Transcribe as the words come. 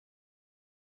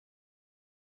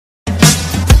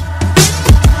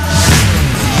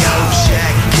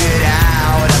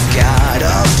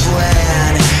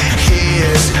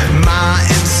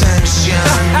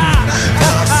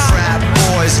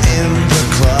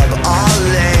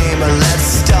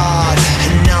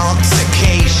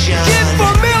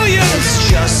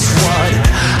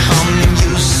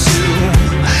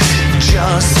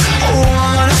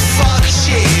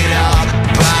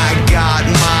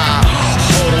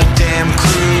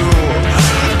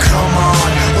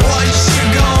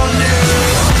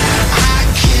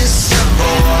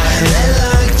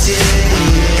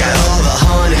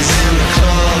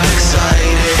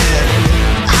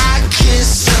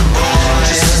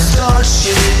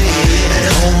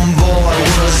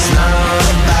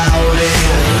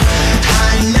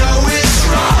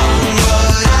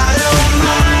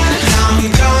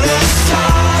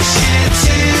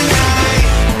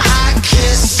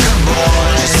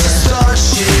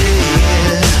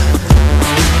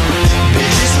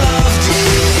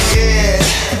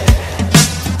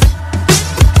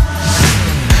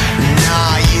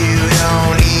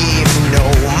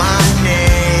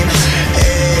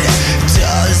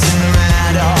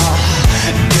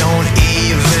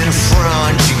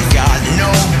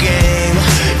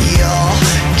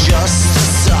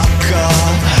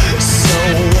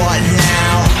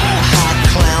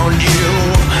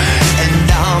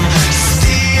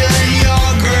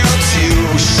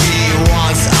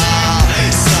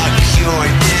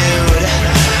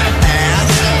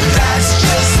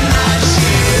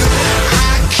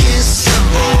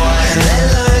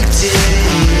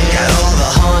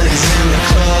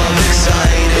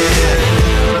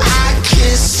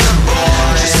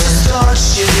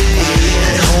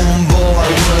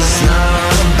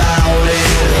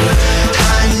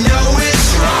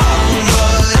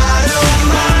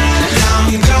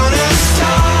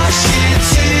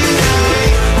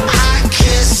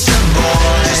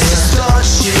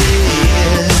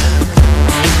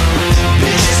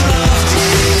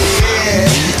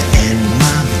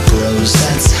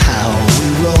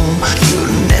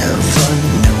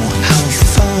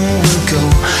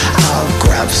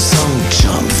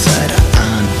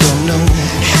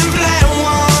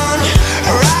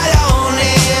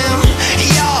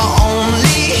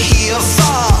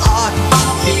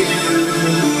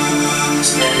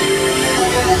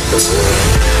I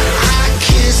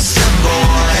kissed a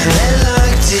boy and they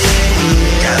liked it.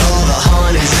 Got all the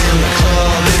honeys in the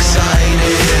club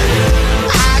excited.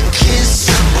 I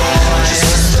kissed a boy just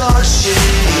to start shit,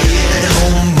 and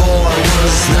homeboy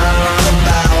was not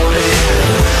about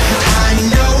it. I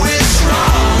know it's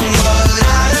wrong, but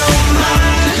I don't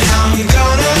mind. I'm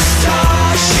gonna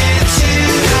start shit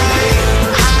tonight.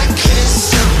 I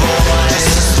kissed a boy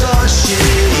just to start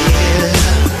shit.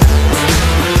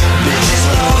 Bitches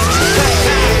loved it.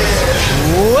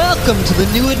 Welcome to the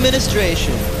new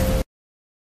administration.